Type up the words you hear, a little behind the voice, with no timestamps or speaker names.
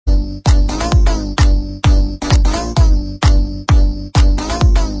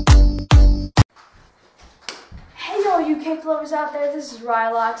cake lovers out there, this is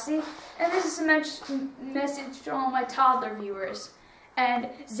Ryloxy, and this is a message to all my toddler viewers. And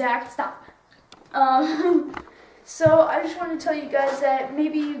Zach, stop. So I just want to tell you guys that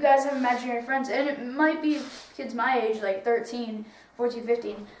maybe you guys have imaginary friends, and it might be kids my age, like 13, 14,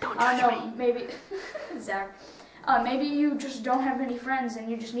 15. Don't judge me. Maybe, Zach. Maybe you just don't have any friends and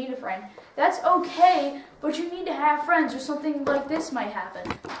you just need a friend. That's okay, but you need to have friends or something like this might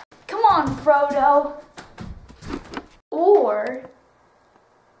happen. Come on, Frodo. Or,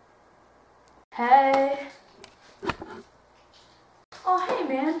 hey. Oh, hey,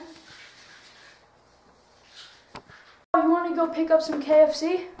 man. Oh, you want to go pick up some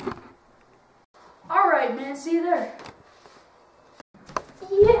KFC? Alright, man, see you there.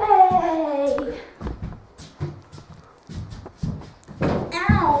 Yay!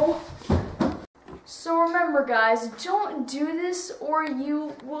 Ow! So remember, guys, don't do this or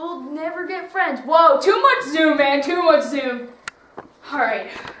you will never get friends. Whoa, too much zoom, man, too much zoom. Alright.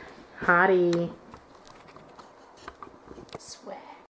 Hottie. Swag.